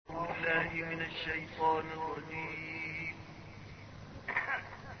بالله من الشيطان الرجيم.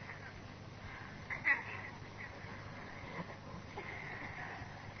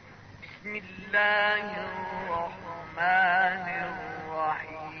 بسم الله الرحمن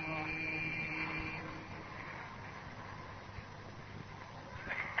الرحيم.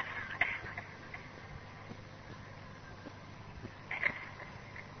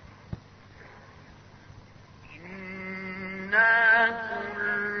 إنا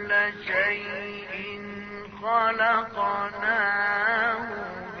كل شيء خلقناه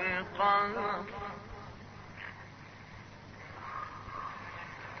بقدر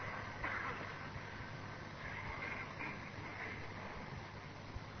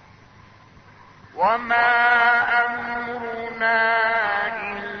وما أمرنا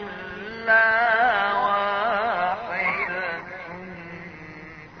إلا واحدة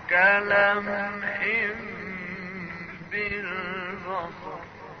كلمح بالبصر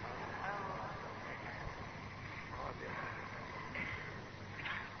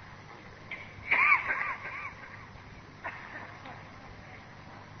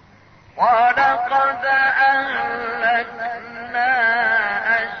ولقد أهلكنا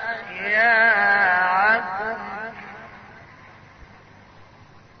أشياعكم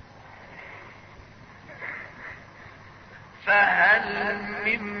فهل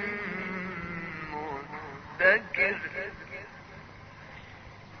من مدكر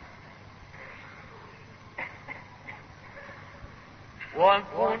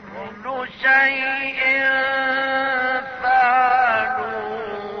وكل شيء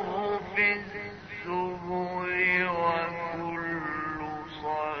فعلوه في الزبر وكل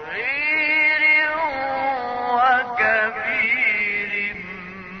صغير وكبير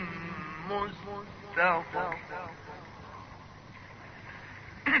مستطر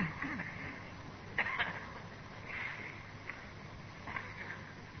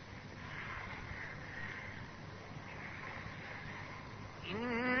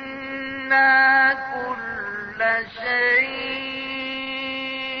إنا كل شيء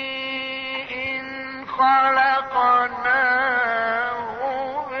خلقناه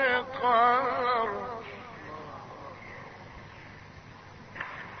بقدر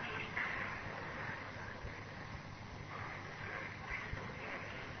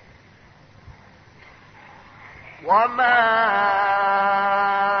وما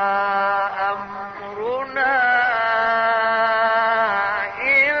أمرنا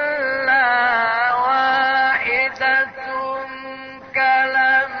إلا واحدة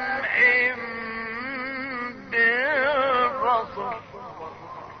كلمح بالبصر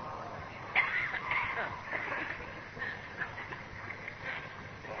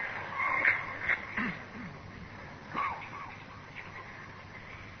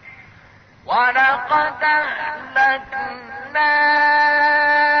ولقد أهلكنا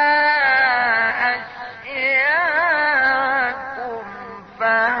أشياءكم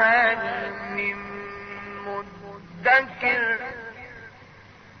فهل من مدكر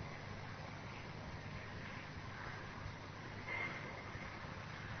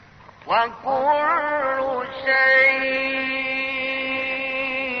وكل شيء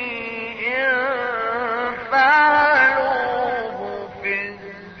فعلوه في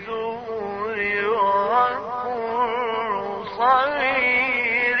الزبر وكل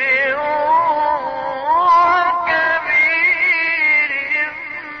صغير وكبير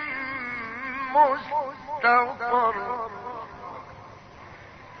مستطر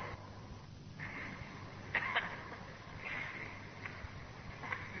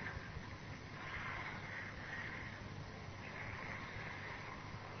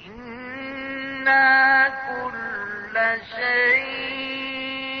إنا كل شيء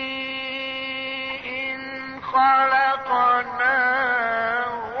خلقناه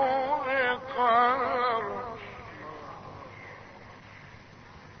بقدر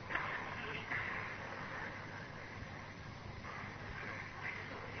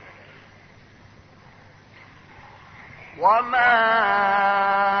وما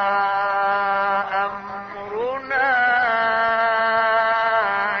أمرنا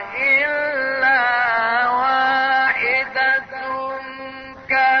إلا واحدة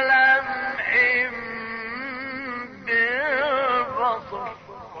كلمح بالبصر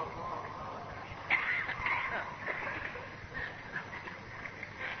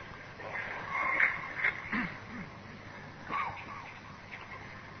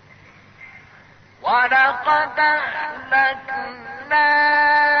ولقد أهلكنا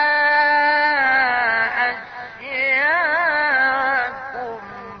أشياءكم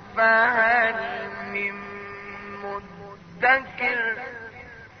فهل من مدكر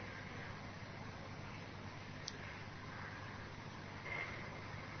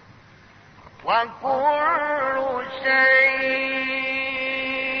وكل شيء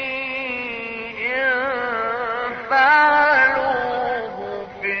فعلوه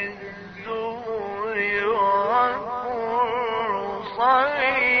في الزور وكل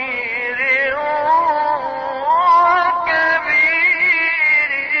صغير وكبير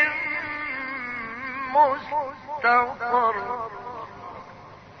مستقر.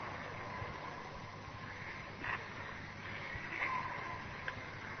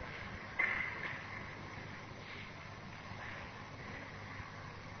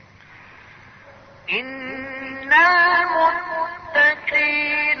 إن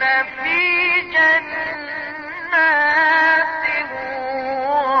المتقين في جنات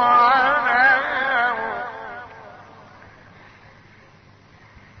ونهر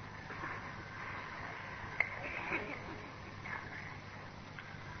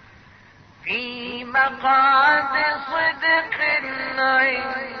في مقعد صدق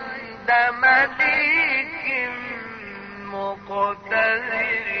عند مليك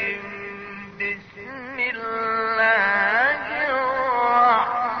مقتدر. بسم الله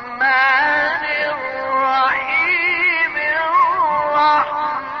الرحمن الرحيم.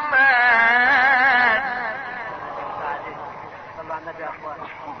 الرحمن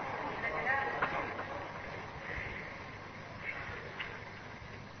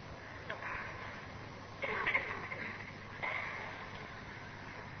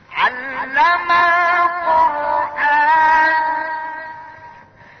علم القرآن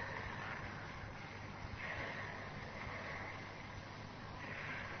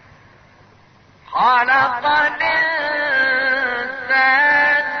خلق الإنسان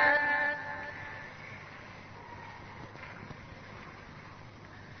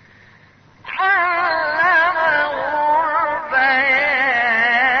علمه البيان.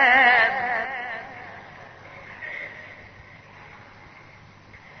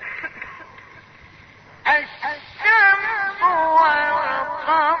 الشمس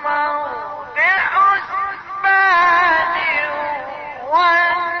والقمر بحسبان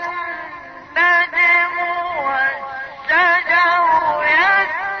والنجم والشجر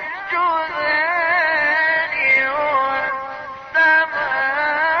يسجدان والسماء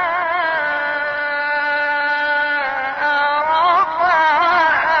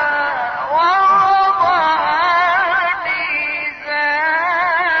رفعها ووضع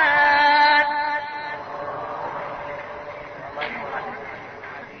الميزان.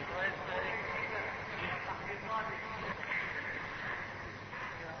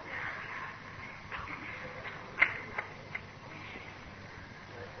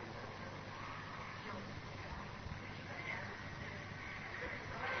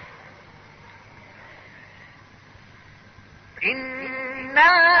 إن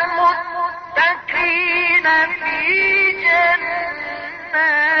المتقين في جنات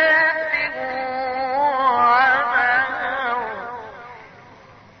ونهر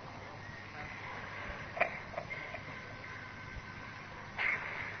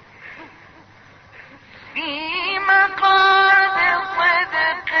في مقعد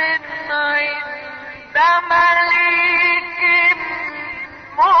صدق عند مليك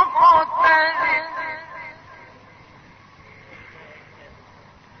مقتدر.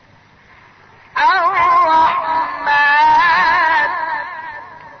 الرحمن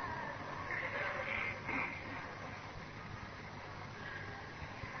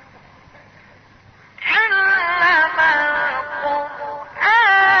علم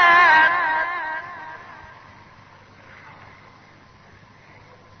القرآن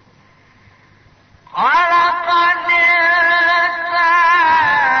خلق الإنسان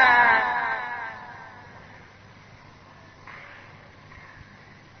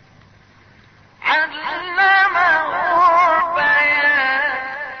علمه البيان.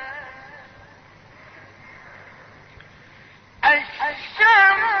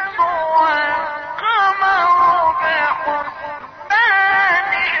 الشمس والقمر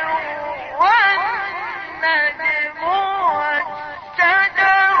بحسبان والنجم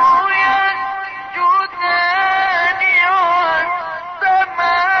والشجر يسجدان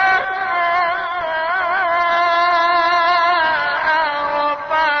والسماء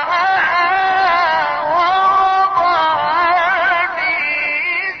رفعها ووضع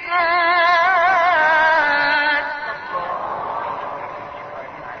الميزان.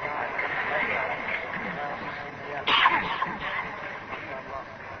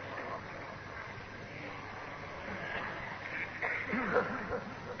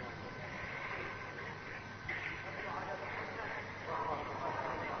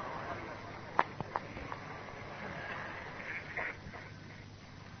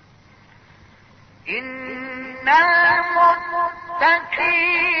 إن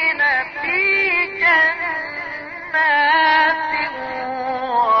المتقين في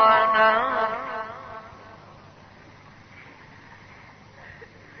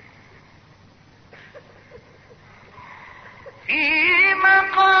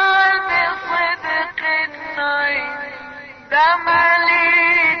مقعد صدق عند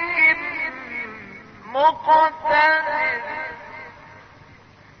مليك مقتدر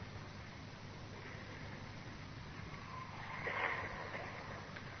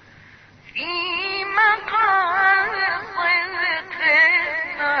في مقعد صدق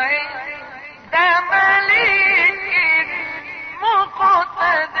عند مليك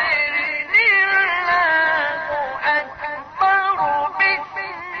مقتدر الله أكبر بسم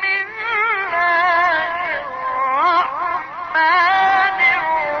الله الرحمن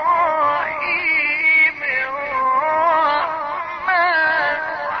الرحيم الرحمن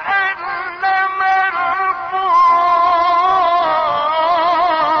علم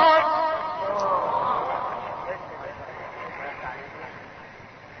القرآن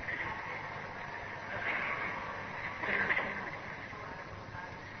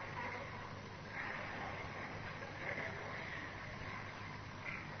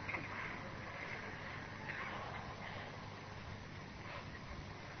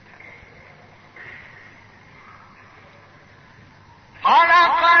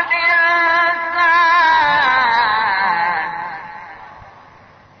خلق الإنسان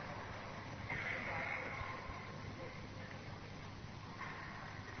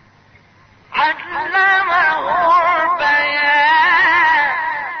علمه البيان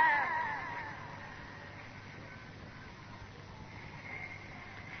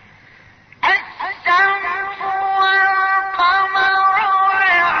الشمس والقمر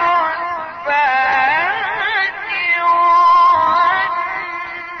والحسبان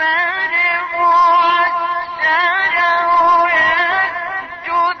والنجم والشجر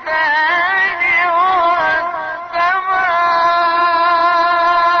يسجدان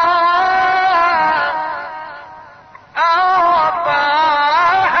والسماء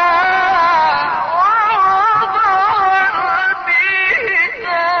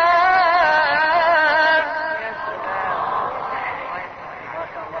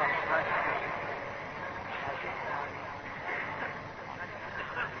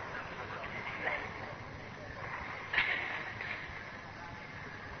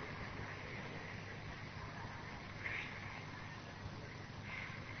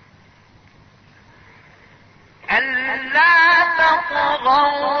ألا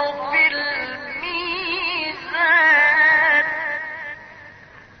تطغوا في الميزان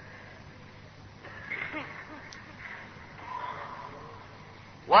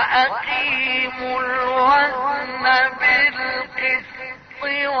وأقيموا الوزن بالقسط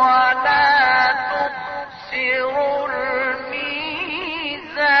ولا تخسروا الميزان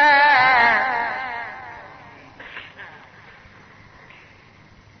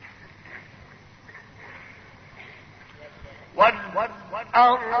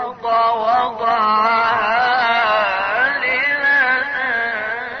والأرض وضعها للأنام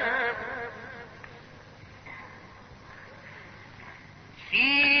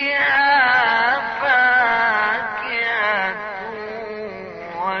فيها فاكهة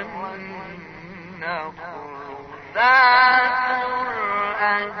والنخل ذات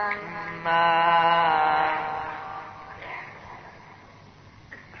الأكمام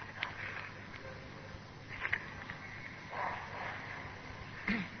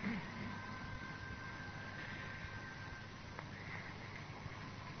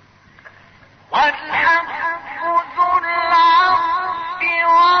والحب ذو العصف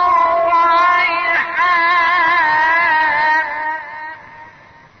والريحان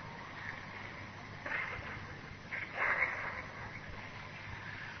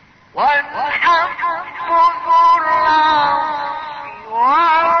والحب ذو العصف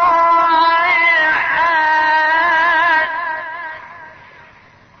والريحان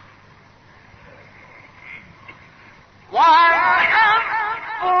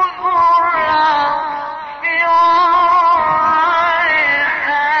والحب ذو العصف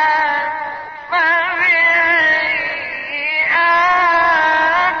والريحان فبأي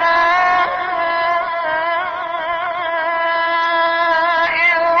آلاء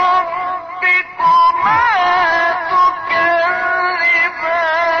ربكما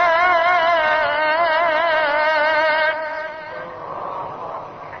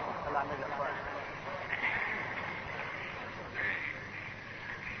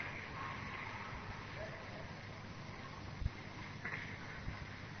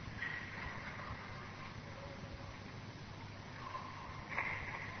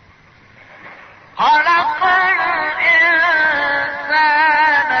خلق الإنسان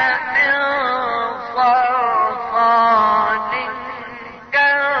من صلصال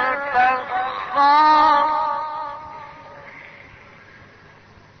كالفخار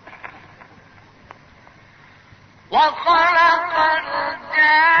وخلق الجن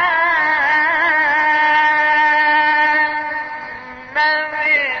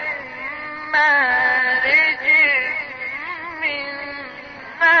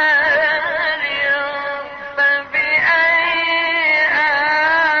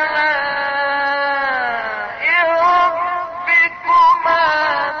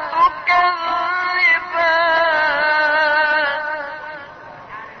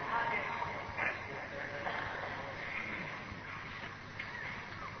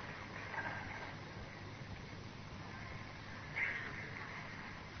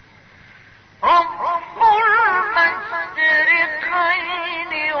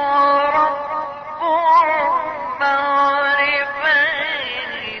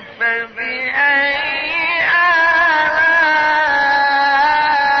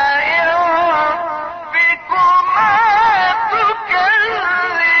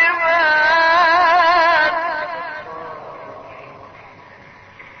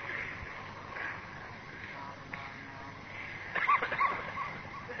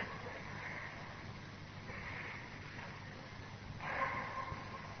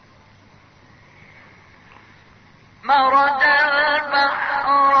مرج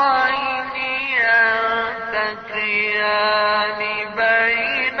البحرين يلتقيان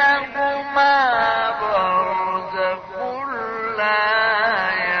بينهما برزخ لا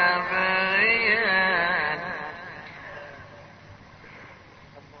يبغيان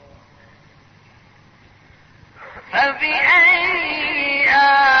فبأي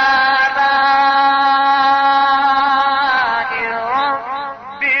آلاء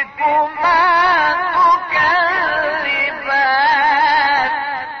ربكما تكذبان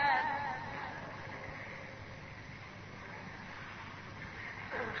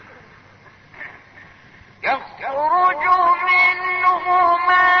يخرج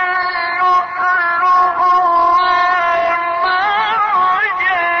منهما اللؤلؤ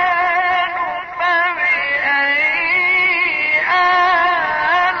والمرجان فبأي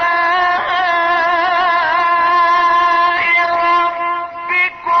آلاء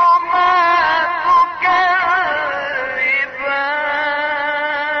ربكما تكذبان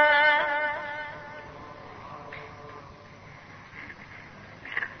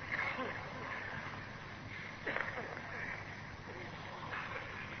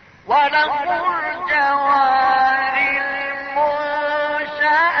وله الجوار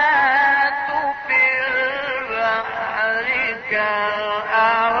المنشآت في البحر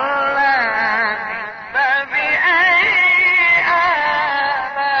كالأعلام فبأي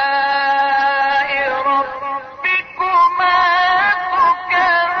آلاء ربكما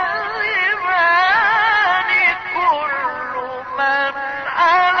تكذبان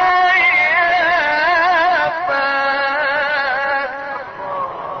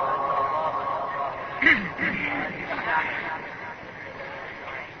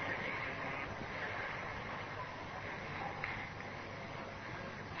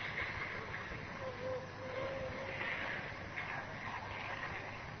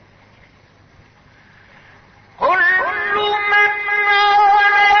كل من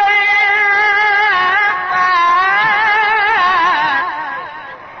عليها فان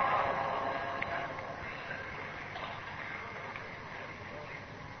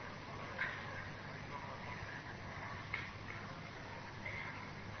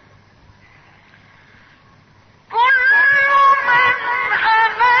كل من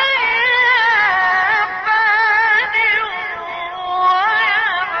عليها فان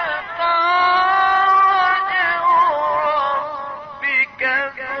ويبقى وجه ربك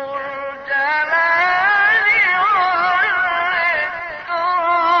ذو الجلال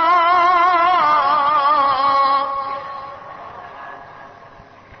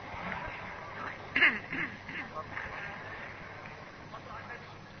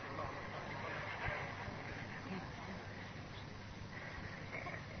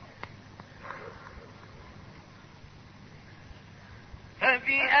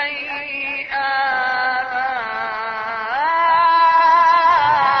فبأي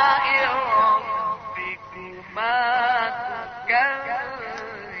آلاء ربكما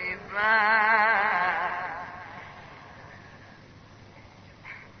تكذبان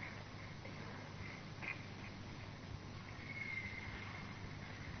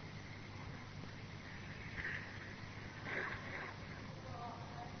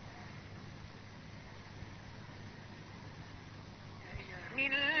بسم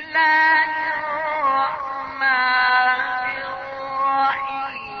الله الرحمن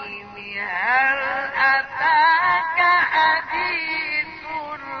الرحيم هل أتاك حديث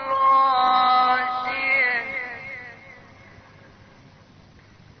الغاشية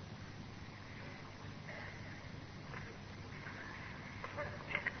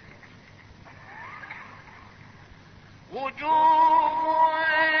وجوه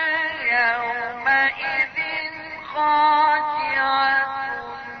يومئذ خاشعة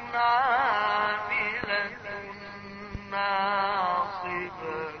عاملة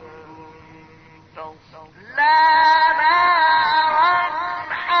ناصبة تصلى نارا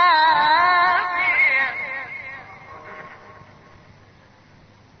حامية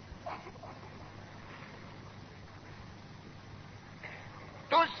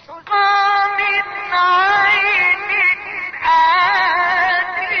تسقى من عين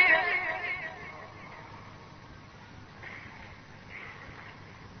آنية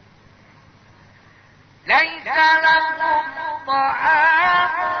ليس لهم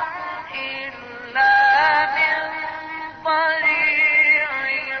طعام إلا من ضريع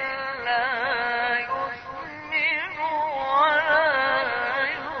لا يسمن ولا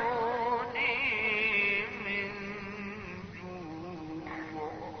يغني من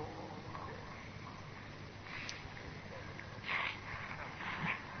جوع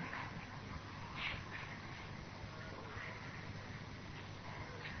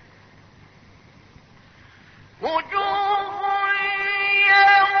وجوه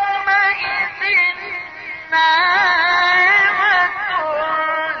يومئذ ناعمة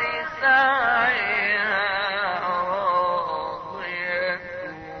لسعيها راضية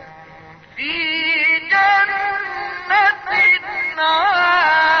في جنة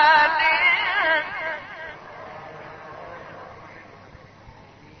عالية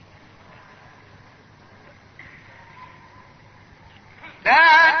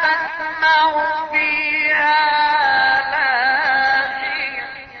لا تسمع فيها لاغية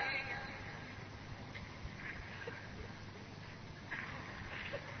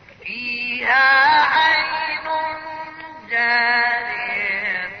فيها عين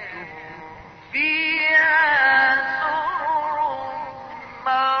جارية فيها سرر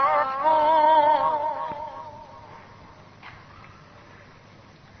مرفوع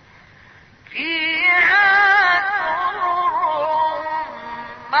فيها سرر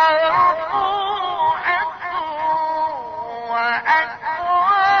مرفوعة وأكواب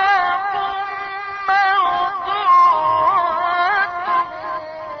موضوعة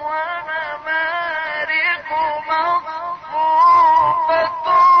ونمارق مصفوفة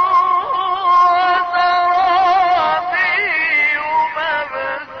وزرابي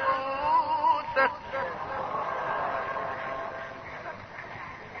مبثوثة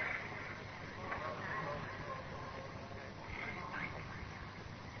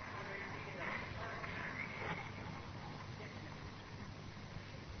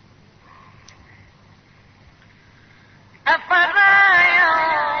أفلا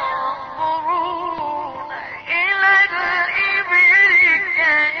ينظرون إلى الإبل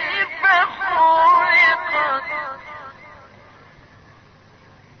كيف خلقت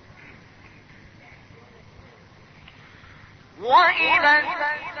وإلى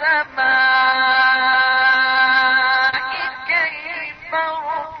السماء كيف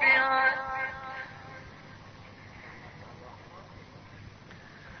رفعت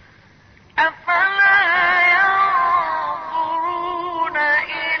أفلا ينظرون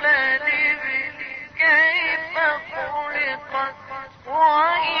إلى الإبل كيف خلقت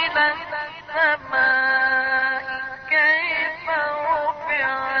وإلى السماء كيف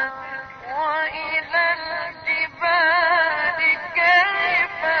رفعت وإلى الجبال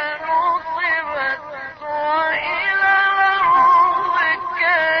كيف نصبت وإلى الأرض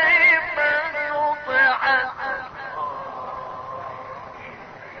كيف سطحت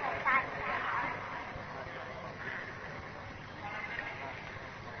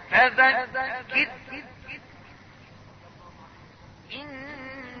فذكر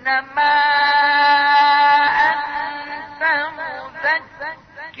إنما أنت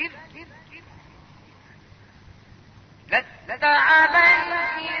مذكر لست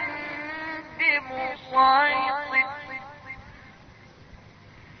عليهم بمسيطر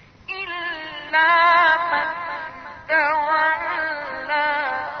إلا من تولى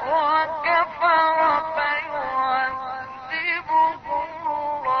وكفر فيعذبه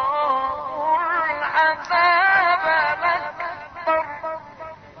الله العذاب الأكبر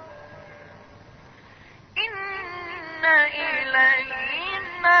إن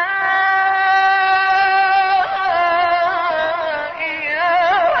إلينا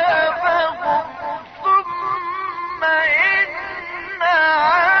إيابهم ثم إن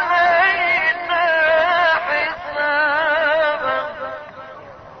علينا حسابهم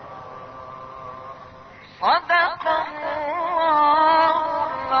صدق